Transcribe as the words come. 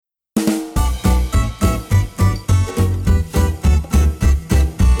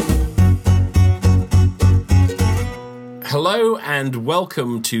Hello and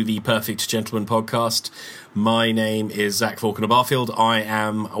welcome to the Perfect Gentleman podcast. My name is Zach Falconer-Barfield. I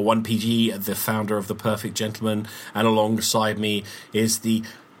am a 1PG, the founder of the Perfect Gentleman, and alongside me is the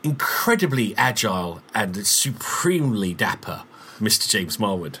incredibly agile and supremely dapper Mr. James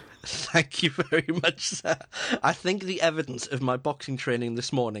Marwood. Thank you very much, sir. I think the evidence of my boxing training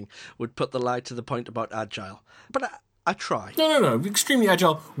this morning would put the lie to the point about agile. But I try. No. Extremely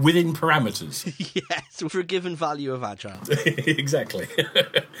agile within parameters. Yes, for a given value of agile. Exactly.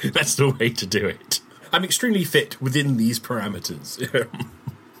 That's the way to do it. I'm extremely fit within these parameters.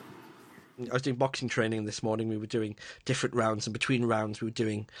 I was doing boxing training this morning. We were doing different rounds, and between rounds we were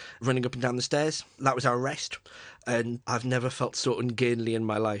doing running up and down the stairs. That was our rest, and I've never felt so ungainly in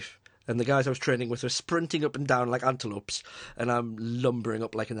my life. And the guys I was training with were sprinting up and down like antelopes, and I'm lumbering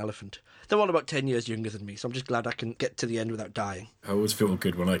up like an elephant. They're all about 10 years younger than me, so I'm just glad I can get to the end without dying. I always feel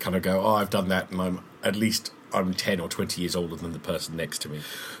good when I kind of go, I've done that, and I'm 10 or 20 years older than the person next to me.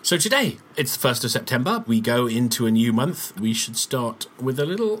 So today, it's the 1st of September. We go into a new month. We should start with a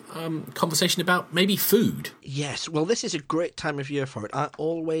little conversation about maybe food. Yes, well, this is a great time of year for it. It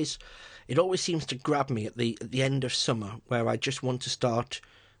always seems to grab me at the end of summer, where I just want to start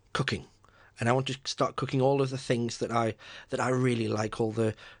cooking. And I want to start cooking all of the things that I really like, all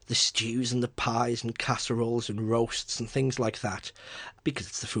the stews and the pies and casseroles and roasts and things like that, because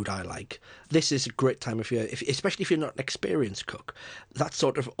it's the food I like. This is a great time of year, especially if you're not an experienced cook. That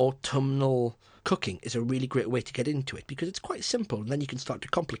sort of autumnal cooking is a really great way to get into it, because it's quite simple, and then you can start to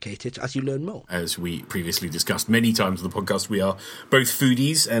complicate it as you learn more. As we previously discussed many times on the podcast, we are both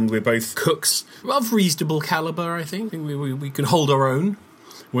foodies and we're both cooks of reasonable calibre, I think. We can hold our own.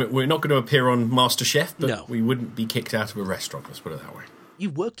 We're not going to appear on MasterChef, but no. We wouldn't be kicked out of a restaurant, let's put it that way. You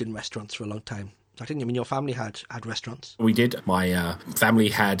worked in restaurants for a long time. I mean, your family had restaurants. We did. My family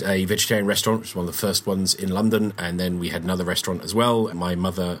had a vegetarian restaurant, which was one of the first ones in London, and then we had another restaurant as well. My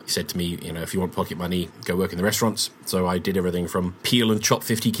mother said to me, if you want pocket money, go work in the restaurants. So I did everything from peel and chop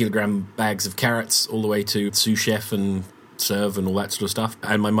 50-kilogram bags of carrots all the way to sous chef and serve and all that sort of stuff.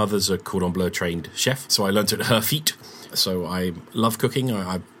 And my mother's a cordon bleu trained chef, so I learnt at her feet. So I love cooking.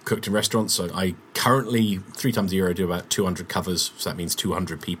 I've cooked in restaurants. So I currently, 3 times a year, I do about 200 covers. So that means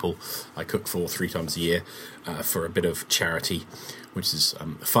 200 people I cook for 3 times a year for a bit of charity, which is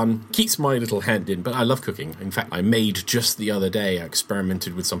fun. Keeps my little hand in, but I love cooking. In fact, I made just the other day, I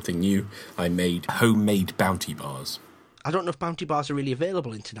experimented with something new. I made homemade Bounty bars. I don't know if Bounty bars are really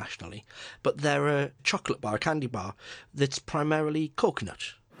available internationally, but they're a chocolate bar, a candy bar, that's primarily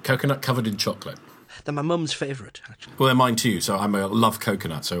coconut. Coconut covered in chocolate. They're my mum's favourite, actually. Well, they're mine too, so I love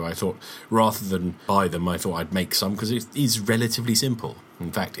coconut, so I thought, rather than buy them, I thought I'd make some, because it is relatively simple. In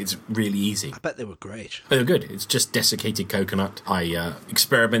fact, it's really easy. I bet they were great. They were good. It's just desiccated coconut. I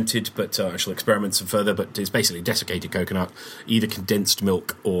experimented, but I shall experiment some further, but it's basically desiccated coconut, either condensed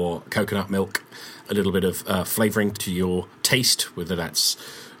milk or coconut milk, a little bit of flavouring to your taste, whether that's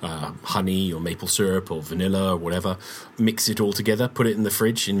honey or maple syrup or vanilla or whatever. Mix it all together, put it in the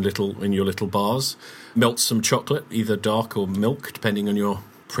fridge in your little bars, melt some chocolate, either dark or milk depending on your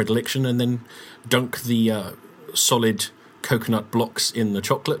predilection, and then dunk the solid coconut blocks in the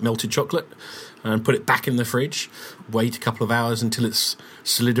chocolate, melted chocolate, and put it back in the fridge. Wait a couple of hours until it's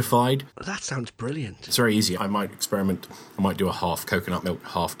solidified. That sounds brilliant. It's very easy. I might experiment. I might do a half coconut milk,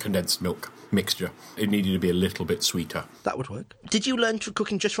 half condensed milk mixture. It needed to be a little bit sweeter. That would work. Did you learn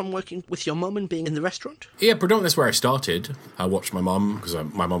cooking just from working with your mum and being in the restaurant? Yeah, predominantly that's where I started. I watched my mum, because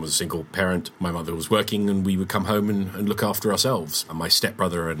my mum was a single parent. My mother was working, and we would come home and look after ourselves. And my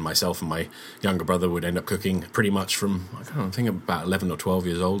stepbrother and myself and my younger brother would end up cooking pretty much from, I think about 11 or 12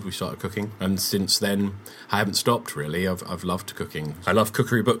 years old, we started cooking. And since then, I haven't stopped, really. I've loved cooking. I love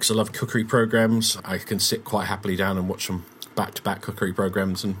cookery books. I love cookery programs. I can sit quite happily down and watch some back-to-back cookery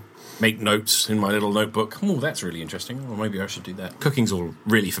programs and make notes in my little notebook. Oh, that's really interesting. Well, maybe I should do that. Cooking's all,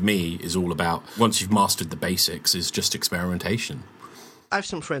 really, for me, is all about, once you've mastered the basics, is just experimentation. I have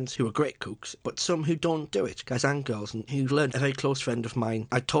some friends who are great cooks, but some who don't do it, guys and girls, and who learned. A very close friend of mine,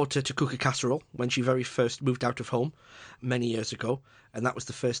 I taught her to cook a casserole when she very first moved out of home many years ago, and that was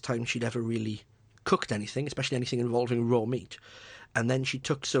the first time she'd ever really cooked anything, especially anything involving raw meat. And then she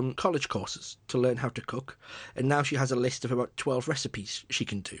took some college courses to learn how to cook, and now she has a list of about 12 recipes she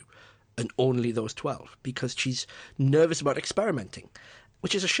can do, and only those 12, because she's nervous about experimenting,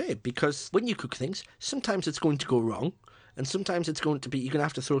 which is a shame, because when you cook things, sometimes it's going to go wrong, and sometimes it's going to be, you're going to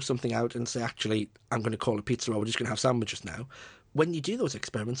have to throw something out and say, actually, I'm going to call a pizza, or we're just going to have sandwiches now. When you do those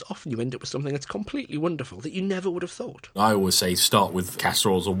experiments, often you end up with something that's completely wonderful that you never would have thought. I always say start with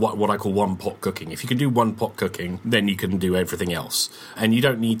casseroles, or what I call one-pot cooking. If you can do one-pot cooking, then you can do everything else. And you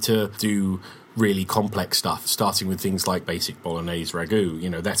don't need to do really complex stuff, starting with things like basic bolognese ragu. You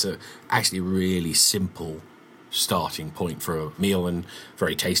know, that's actually a really simple starting point for a meal and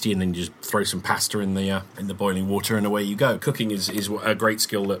very tasty, and then you just throw some pasta in the boiling water and away you go. Cooking is a great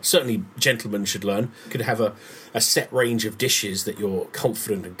skill that certainly gentlemen should learn. You could have a set range of dishes that you're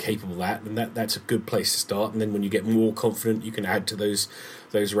confident and capable at, and that's a good place to start. And then when you get more confident, you can add to those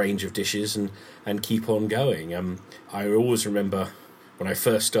range of dishes and keep on going. I always remember when I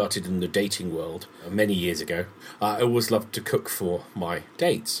first started in the dating world many years ago, I always loved to cook for my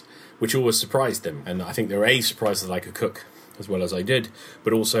dates, which always surprised them. And I think they were surprised that I could cook as well as I did,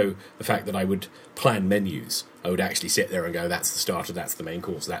 but also the fact that I would plan menus. I would actually sit there and go, that's the starter, that's the main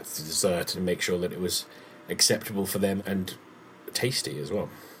course, that's the dessert, and make sure that it was acceptable for them and tasty as well.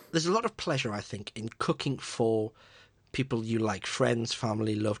 There's a lot of pleasure, I think, in cooking for people you like, friends,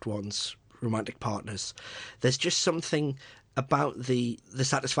 family, loved ones, romantic partners. There's just something about the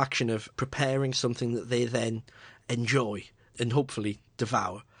satisfaction of preparing something that they then enjoy and hopefully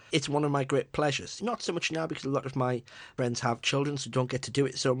devour. It's one of my great pleasures. Not so much now because a lot of my friends have children, so don't get to do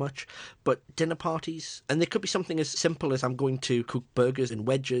it so much. But dinner parties, and there could be something as simple as I'm going to cook burgers and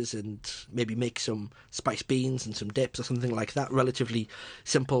wedges and maybe make some spiced beans and some dips or something like that. Relatively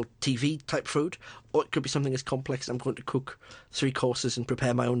simple TV type food. Or it could be something as complex as I'm going to cook 3 courses and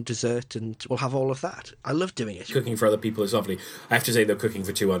prepare my own dessert, and we'll have all of that. I love doing it. Cooking for other people is lovely. I have to say, though, cooking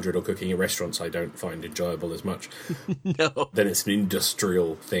for 200 or cooking in restaurants I don't find enjoyable as much. No. Then it's an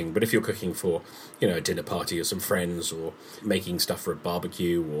industrial thing. But if you're cooking for, a dinner party or some friends, or making stuff for a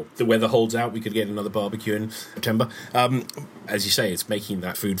barbecue, or the weather holds out, we could get another barbecue in September. As you say, it's making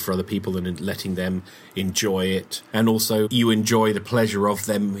that food for other people and letting them enjoy it. And also, you enjoy the pleasure of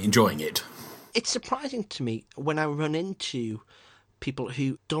them enjoying it. It's surprising to me when I run into people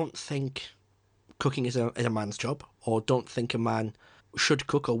who don't think cooking is a man's job, or don't think a man should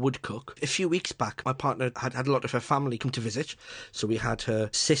cook or would cook. A few weeks back, my partner had a lot of her family come to visit. So we had her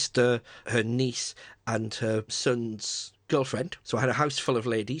sister, her niece, and her son's girlfriend. So I had a house full of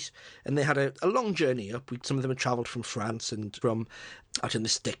ladies, and they had a long journey up. Some of them had travelled from France and from out in the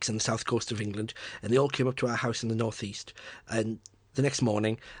sticks and the south coast of England, and they all came up to our house in the northeast. And the next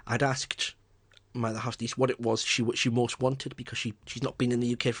morning, I'd asked my other half niece what it was she most wanted, because she's not been in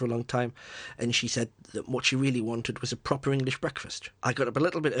the UK for a long time, and she said that what she really wanted was a proper English breakfast. I got up a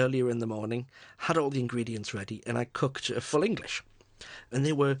little bit earlier in the morning, had all the ingredients ready, and I cooked a full English, and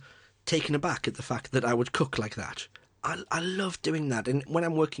they were taken aback at the fact that I would cook like that. I love doing that, and when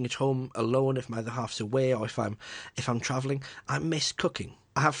I'm working at home alone, if my other half's away, or if I'm travelling, I miss cooking.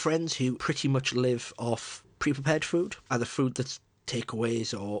 I have friends who pretty much live off pre-prepared food, either food that's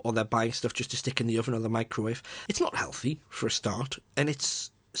takeaways or they're buying stuff just to stick in the oven or the microwave. It's not healthy for a start, and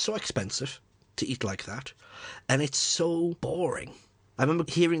it's so expensive to eat like that, and it's so boring. I remember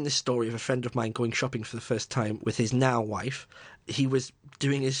hearing this story of a friend of mine going shopping for the first time with his now wife. He was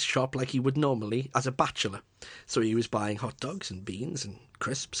doing his shop like he would normally as a bachelor. So he was buying hot dogs and beans and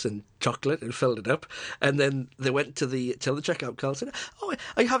crisps and chocolate and filled it up. And then they went to the checkout counter and said, "Oh,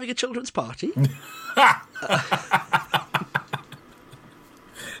 are you having a children's party?"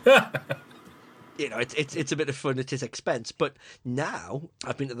 It's a bit of fun at his expense. But now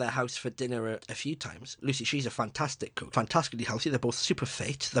I've been to their house for dinner a few times. Lucy, she's a fantastic cook, fantastically healthy. They're both super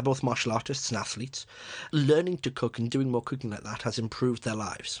fit. They're both martial artists and athletes. Learning to cook and doing more cooking like that has improved their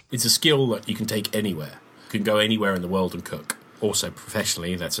lives. It's a skill that you can take anywhere. You can go anywhere in the world and cook. Also,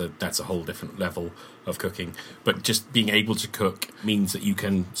 professionally, that's a whole different level of cooking. But just being able to cook means that you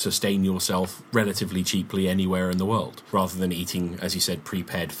can sustain yourself relatively cheaply anywhere in the world, rather than eating, as you said,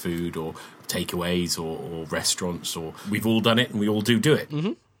 prepared food or takeaways or restaurants. Or we've all done it, and we all do it.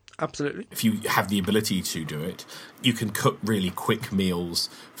 Mm-hmm. Absolutely. If you have the ability to do it, you can cook really quick meals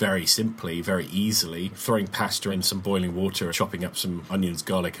very simply, very easily, throwing pasta in some boiling water, chopping up some onions,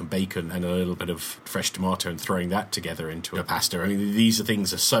 garlic and bacon and a little bit of fresh tomato and throwing that together into a pasta. I mean, these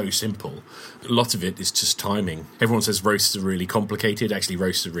things are so simple. A lot of it is just timing. Everyone says roasts are really complicated. Actually,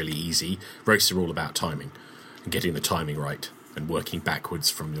 roasts are really easy. Roasts are all about timing and getting the timing right and working backwards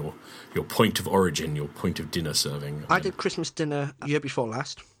from your point of origin, your point of dinner serving. I did Christmas dinner year before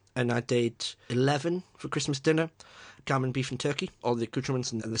last. And I did 11 for Christmas dinner, gammon, beef and turkey, all the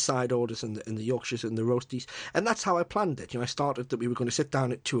accoutrements and the side orders and the Yorkshires and the roasties. And that's how I planned it. I started that we were going to sit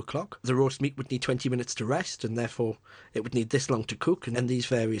down at 2 o'clock. The roast meat would need 20 minutes to rest, and therefore it would need this long to cook, and these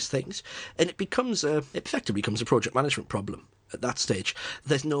various things. And it effectively becomes a project management problem at that stage.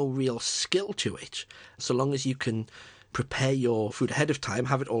 There's no real skill to it. So long as you can prepare your food ahead of time,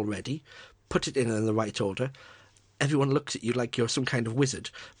 have it all ready, put it in the right order, everyone looks at you like you're some kind of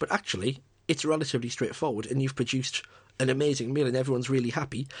wizard, but actually, it's relatively straightforward, and you've produced an amazing meal and everyone's really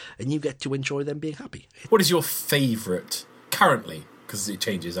happy, and you get to enjoy them being happy. What is your favourite, currently, because it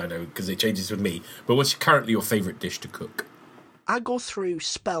changes, I know, because it changes with me, but what's currently your favourite dish to cook? I go through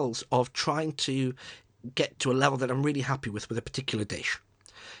spells of trying to get to a level that I'm really happy with a particular dish.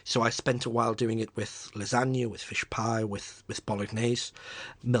 So I spent a while doing it with lasagna, with fish pie, with bolognese.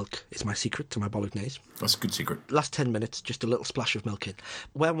 Milk is my secret to my bolognese. That's a good secret. Last 10 minutes, just a little splash of milk in.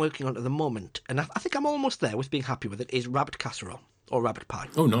 Where I'm working on at the moment, and I think I'm almost there with being happy with it, is rabbit casserole or rabbit pie.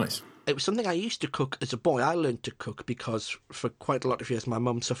 Oh, nice. It was something I used to cook as a boy. I learned to cook because for quite a lot of years my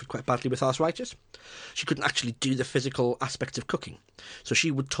mum suffered quite badly with arthritis. She couldn't actually do the physical aspects of cooking. So she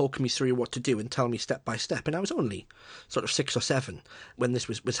would talk me through what to do and tell me step by step. And I was only sort of 6 or 7 when this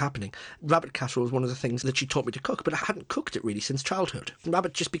was happening. Rabbit casserole was one of the things that she taught me to cook, but I hadn't cooked it really since childhood.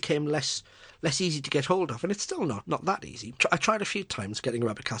 Rabbit just became less easy to get hold of, and it's still not that easy. I tried a few times getting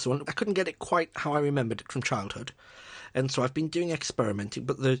rabbit casserole, and I couldn't get it quite how I remembered it from childhood. And so I've been doing experimenting,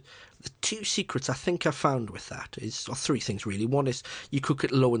 but the 2 secrets I think I found with that is, or 3 things really. One is you cook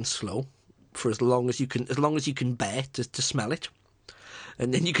it low and slow for as long as you can bear to smell it,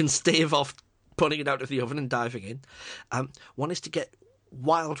 and then you can stave off putting it out of the oven and diving in. One is to get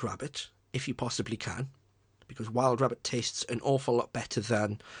wild rabbit if you possibly can, because wild rabbit tastes an awful lot better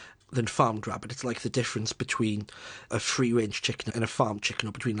than farmed rabbit. It's like the difference between a free-range chicken and a farmed chicken,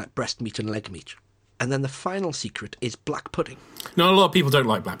 or between like breast meat and leg meat. And then the final secret is black pudding. Now, a lot of people don't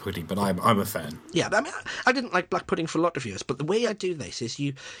like black pudding, but I'm a fan. Yeah, I mean, I didn't like black pudding for a lot of years, but the way I do this is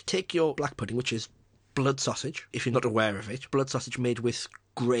you take your black pudding, which is blood sausage, if you're not aware of it, blood sausage made with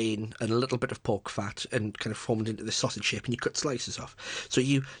grain and a little bit of pork fat and kind of formed into the sausage shape, and you cut slices off. So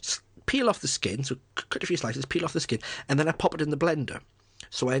you peel off the skin, so cut a few slices, peel off the skin, and then I pop it in the blender.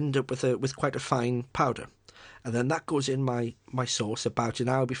 So I end up with quite a fine powder. And then that goes in my sauce about an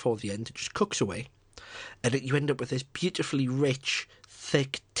hour before the end. It just cooks away. And you end up with this beautifully rich,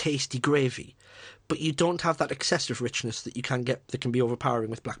 thick, tasty gravy. But you don't have that excessive richness that you can get that can be overpowering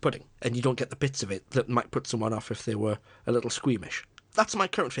with black pudding. And you don't get the bits of it that might put someone off if they were a little squeamish. That's my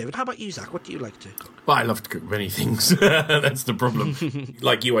current favourite. How about you, Zach? What do you like to cook? Well, I love to cook many things. That's the problem.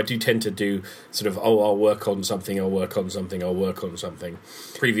 Like you, I do tend to do sort of, I'll work on something.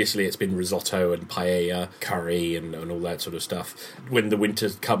 Previously, it's been risotto and paella, curry and all that sort of stuff. When the winter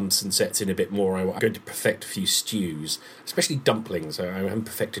comes and sets in a bit more, I'm going to perfect a few stews, especially dumplings. I haven't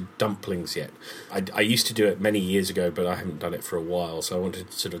perfected dumplings yet. I used to do it many years ago, but I haven't done it for a while. So I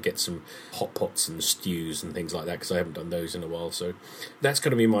wanted to sort of get some hot pots and stews and things like that, because I haven't done those in a while. So that's going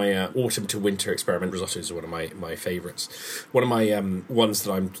to be my autumn to winter experiment. Risottos are one of my favourites. One of my ones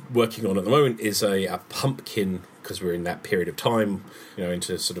that I'm working on at the moment is a pumpkin, because we're in that period of time,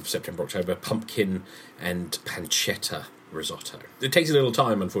 into sort of September, October, pumpkin and pancetta risotto. It takes a little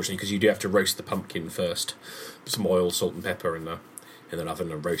time, unfortunately, because you do have to roast the pumpkin first. Some oil, salt and pepper in the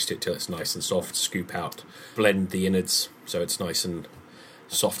oven, and roast it till it's nice and soft. Scoop out, blend the innards so it's nice and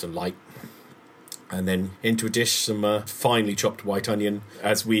soft and light. And then into a dish, some finely chopped white onion.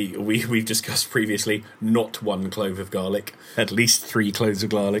 As we've discussed previously, not 1 clove of garlic, at least 3 cloves of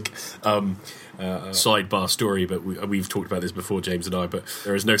garlic. Sidebar story, but we've talked about this before, James and I, but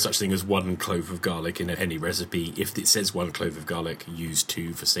there is no such thing as 1 clove of garlic in any recipe. If it says 1 clove of garlic, use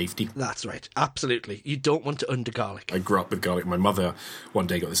 2 for safety. That's right, absolutely. You don't want to under garlic. I grew up with garlic. My mother one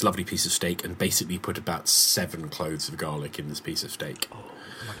day got this lovely piece of steak and basically put about 7 cloves of garlic in this piece of steak.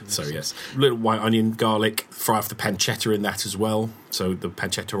 So yes, little white onion, garlic, fry off the pancetta in that as well. So the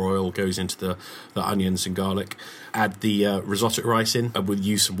pancetta oil goes into the onions and garlic. Add the risotto rice in. We'll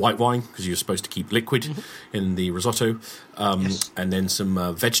use some white wine, because you're supposed to keep liquid in the risotto. Yes. And then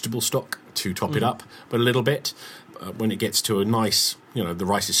some vegetable stock to top it up, but a little bit. When it gets to a nice, the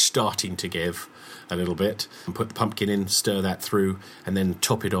rice is starting to give a little bit, and put the pumpkin in, stir that through, and then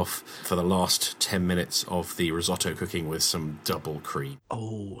top it off for the last 10 minutes of the risotto cooking with some double cream.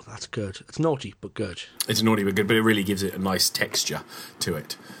 Oh, that's good. It's naughty, but good. It's naughty, but good, but it really gives it a nice texture to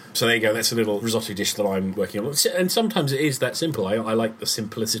it. So there you go, that's a little risotto dish that I'm working on. And sometimes it is that simple. I like the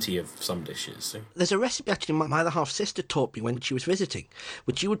simplicity of some dishes. There's a recipe, actually, my other half-sister taught me when she was visiting,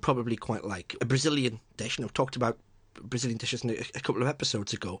 which you would probably quite like. A Brazilian dish, and I've talked about Brazilian dishes a couple of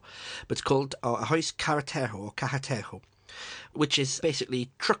episodes ago, but it's called arroz carreteiro or carreteiro, which is basically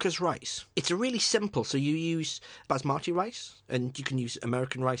trucker's rice. It's a really simple, so you use basmati rice, and you can use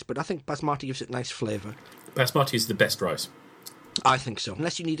American rice, but I think basmati gives it a nice flavour. Basmati is the best rice. I think so.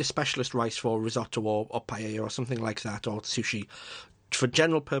 Unless you need a specialist rice for risotto or paella or something like that, or sushi. For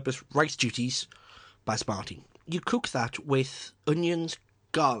general purpose rice duties, basmati. You cook that with onions,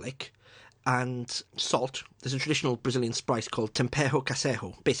 garlic, and salt. There's a traditional Brazilian spice called tempero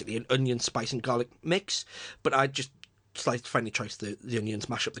casejo, basically an onion, spice and garlic mix, but I just finely choice the onions,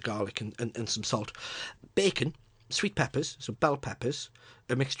 mash up the garlic and some salt. Bacon, sweet peppers, so bell peppers,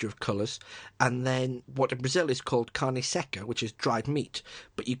 a mixture of colours, and then what in Brazil is called carne seca, which is dried meat,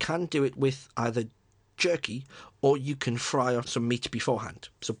 but you can do it with either jerky or you can fry up some meat beforehand,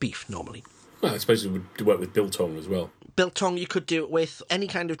 so beef normally. Well, I suppose it would work with biltong as well. Biltong, you could do it with any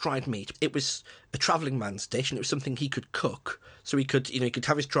kind of dried meat. It was a travelling man's dish, and it was something he could cook. So he could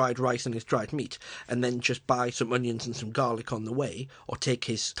have his dried rice and his dried meat, and then just buy some onions and some garlic on the way, or take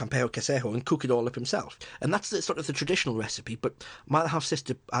his tempero casejo and cook it all up himself. And that's sort of the traditional recipe. But my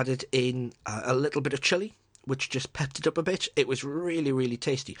half-sister added in a little bit of chilli, which just pepped it up a bit. It was really, really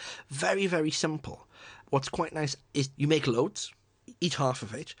tasty. Very, very simple. What's quite nice is you make loads, eat half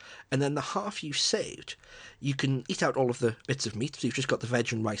of it, and then the half you saved, you can eat out all of the bits of meat, so you've just got the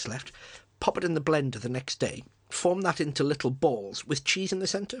veg and rice left, pop it in the blender the next day, form that into little balls with cheese in the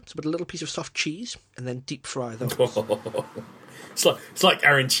centre, so put a little piece of soft cheese, and then deep fry those. It's like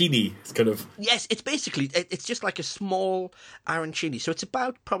arancini. It's kind of... Yes, it's just like a small arancini. So it's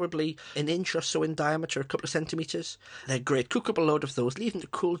about probably an inch or so in diameter, a couple of centimetres. They're great. Cook up a load of those, leave them to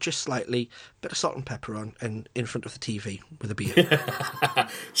cool just slightly, bit of salt and pepper on, and in front of the TV with a beer.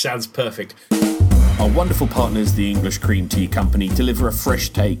 Sounds perfect. Our wonderful partners, the English Cream Tea Company, deliver a fresh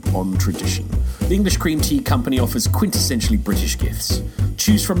take on tradition. The English Cream Tea Company offers quintessentially British gifts.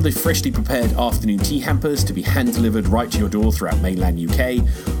 Choose from the freshly prepared afternoon tea hampers to be hand-delivered right to your door throughout mainland UK,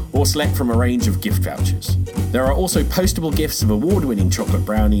 or select from a range of gift vouchers. There are also postable gifts of award-winning chocolate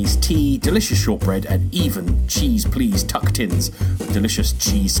brownies, tea, delicious shortbread, and even cheese please tuck tins with delicious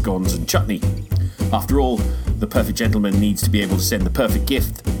cheese scones and chutney. After all, the perfect gentleman needs to be able to send the perfect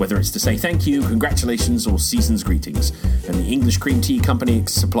gift, whether it's to say thank you, congratulations, or season's greetings. And the English Cream Tea Company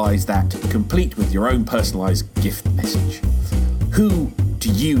supplies that, complete with your own personalised gift message. Who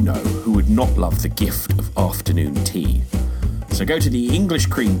do you know who would not love the gift of afternoon tea? So go to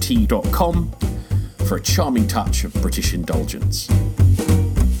theenglishcreamtea.com for a charming touch of British indulgence.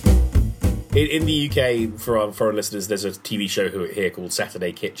 In the UK, for our foreign listeners, there's a TV show here called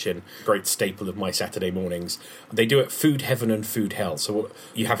Saturday Kitchen, great staple of my Saturday mornings. They do it food heaven and food hell. So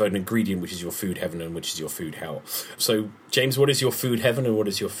you have an ingredient which is your food heaven and which is your food hell. So, James, what is your food heaven and what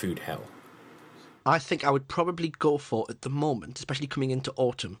is your food hell? I think I would probably go for, at the moment, especially coming into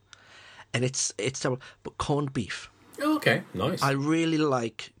autumn, and it's terrible, but corned beef. Oh, okay, nice. I really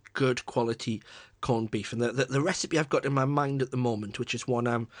like good quality corned beef, and the recipe I've got in my mind at the moment, which is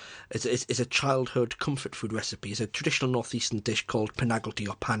one is a childhood comfort food recipe, is a traditional northeastern dish called panagilty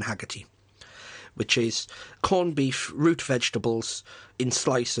or pan haggerty, which is corned beef, root vegetables in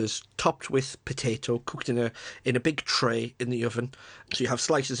slices, topped with potato, cooked in a big tray in the oven. So you have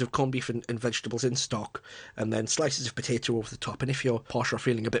slices of corned beef and vegetables in stock, and then slices of potato over the top. And if you're posh or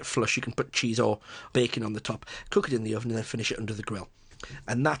feeling a bit flush, you can put cheese or bacon on the top, cook it in the oven, and then finish it under the grill.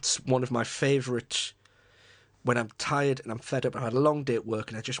 And that's one of my favourite, when I'm tired and I'm fed up and I've had a long day at work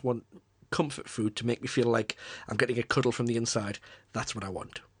and I just want comfort food to make me feel like I'm getting a cuddle from the inside. That's what I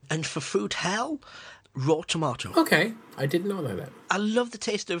want. And for food hell, raw tomato. Okay, I did not know that. I love the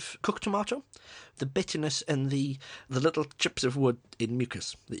taste of cooked tomato, the bitterness and the little chips of wood in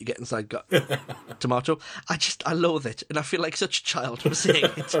mucus that you get inside tomato. I loathe it, and I feel like such a child for saying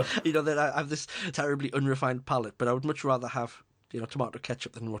it. That I have this terribly unrefined palate, but I would much rather have tomato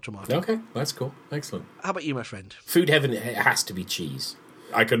ketchup than raw tomato. Okay, that's cool. Excellent. How about you, my friend? Food heaven, it has to be cheese.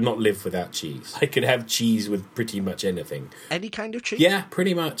 I could not live without cheese. I could have cheese with pretty much anything. Any kind of cheese? Yeah,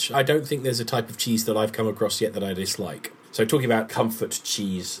 pretty much. I don't think there's a type of cheese that I've come across yet that I dislike. So talking about comfort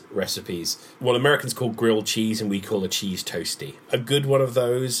cheese recipes, well, Americans call grilled cheese and we call a cheese toasty. A good one of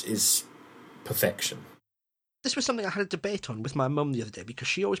those is perfection. This was something I had a debate on with my mum the other day, because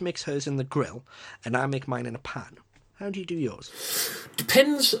she always makes hers in the grill and I make mine in a pan. How do you do yours?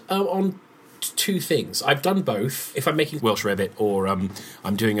 Depends on two things. I've done both. If I'm making Welsh rarebit or I'm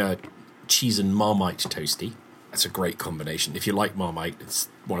doing a cheese and Marmite toasty, that's a great combination. If you like Marmite, it's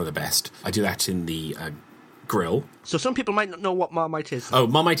one of the best. I do that in the grill. So some people might not know what Marmite is. Oh,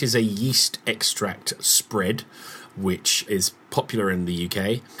 Marmite is a yeast extract spread, which is popular in the UK.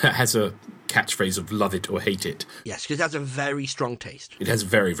 It has a catchphrase of love it or hate it. Yes, because it has a very strong taste. It has a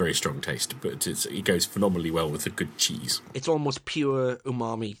very, very strong taste, but it goes phenomenally well with a good cheese. It's almost pure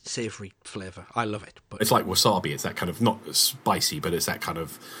umami, savoury flavour. I love it. But it's like wasabi. It's that kind of, not spicy, but it's that kind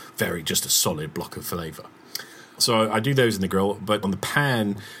of very, just a solid block of flavour. So I do those in the grill, but on the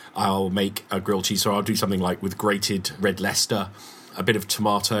pan, I'll make a grilled cheese. So I'll do something like with grated red Leicester, a bit of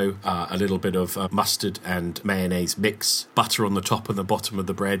tomato, a little bit of mustard and mayonnaise mix, butter on the top and the bottom of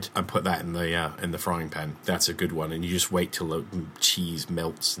the bread, and put that in the frying pan. That's a good one. And you just wait till the cheese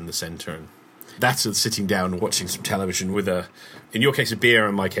melts in the centre. And that's sitting down and watching some television with in your case, a beer.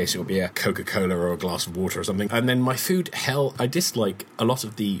 In my case, it will be a Coca-Cola or a glass of water or something. And then my food, I dislike a lot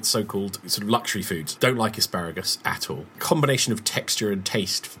of the so-called sort of luxury foods. Don't like asparagus at all. Combination of texture and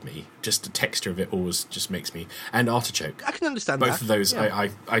taste for me. Just the texture of it always just makes me... And artichoke. I can understand both that. Both of those yeah.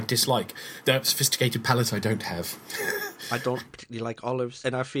 I dislike. They're sophisticated palate I don't have. I don't particularly like olives,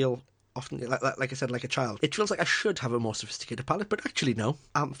 and I feel... often, like I said, like a child. It feels like I should have a more sophisticated palate, but actually, no.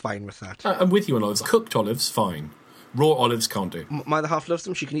 I'm fine with that. I'm with you on olives. Cooked olives, fine. Raw olives, can't do. My other half loves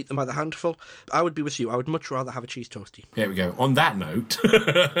them. She can eat them by the handful. I would be with you. I would much rather have a cheese toastie. There we go. On that note,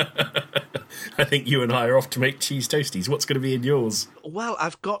 I think you and I are off to make cheese toasties. What's going to be in yours? Well,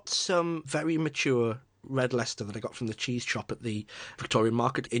 I've got some very mature Red Leicester that I got from the cheese shop at the Victorian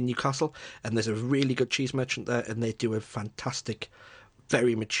Market in Newcastle, and there's a really good cheese merchant there, and they do a fantastic...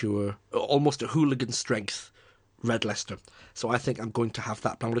 very mature, almost a hooligan strength Red Leicester. So I think I'm going to have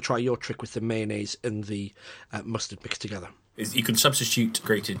that. But I'm going to try your trick with the mayonnaise and the mustard mixed together. You can substitute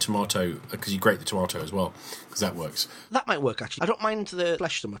grated tomato, because you grate the tomato as well, because that works. That might work, actually. I don't mind the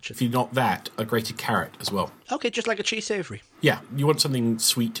flesh so much. If you're not that, a grated carrot as well. Okay, just like a cheese savoury. Yeah, you want something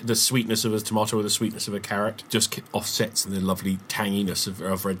sweet. The sweetness of a tomato or the sweetness of a carrot just offsets the lovely tanginess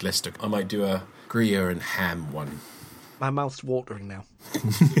of Red Leicester. I might do a Gruyere and ham one. My mouth's watering now.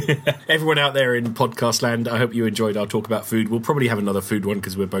 Everyone out there in podcast land, I hope you enjoyed our talk about food. We'll probably have another food one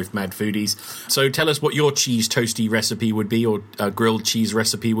because we're both mad foodies. So tell us what your cheese toasty recipe would be, or grilled cheese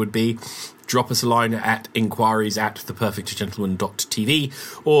recipe would be. Drop us a line at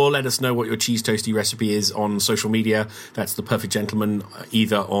inquiries@theperfectgentleman.tv, or let us know what your cheese toasty recipe is on social media. That's The Perfect Gentleman,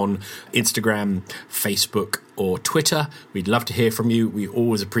 either on Instagram, Facebook, or Twitter. We'd love to hear from you. We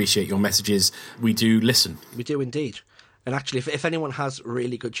always appreciate your messages. We do listen. We do indeed. And actually, if anyone has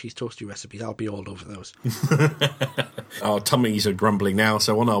really good cheese toasty recipes, I'll be all over those. Our tummies are grumbling now,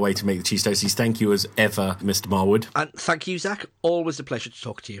 so on our way to make the cheese toasties. Thank you as ever, Mr. Marwood. And thank you, Zach. Always a pleasure to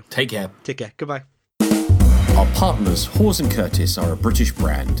talk to you. Take care. Take care. Goodbye. Our partners, Hawes & Curtis, are a British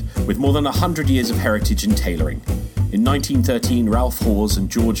brand with more than 100 years of heritage in tailoring. In 1913, Ralph Hawes and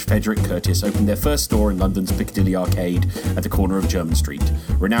George Frederick Curtis opened their first store in London's Piccadilly Arcade at the corner of Jermyn Street,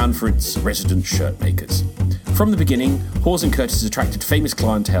 renowned for its resident shirt makers. From the beginning, Hawes & Curtis attracted famous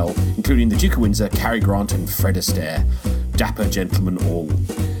clientele, including the Duke of Windsor, Cary Grant and Fred Astaire. Dapper gentlemen all.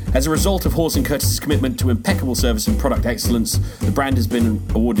 As a result of Hawes & Curtis' commitment to impeccable service and product excellence, the brand has been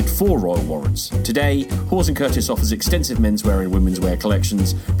awarded 4 Royal Warrants. Today, Hawes & Curtis offers extensive menswear and women's wear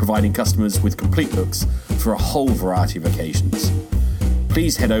collections, providing customers with complete looks for a whole variety of occasions.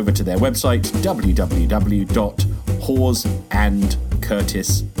 Please head over to their website,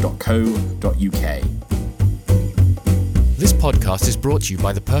 www.hawesandcurtis.co.uk. This podcast is brought to you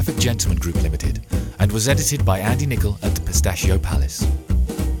by The Perfect Gentleman Group Limited and was edited by Andy Nicol at the Pistachio Palace.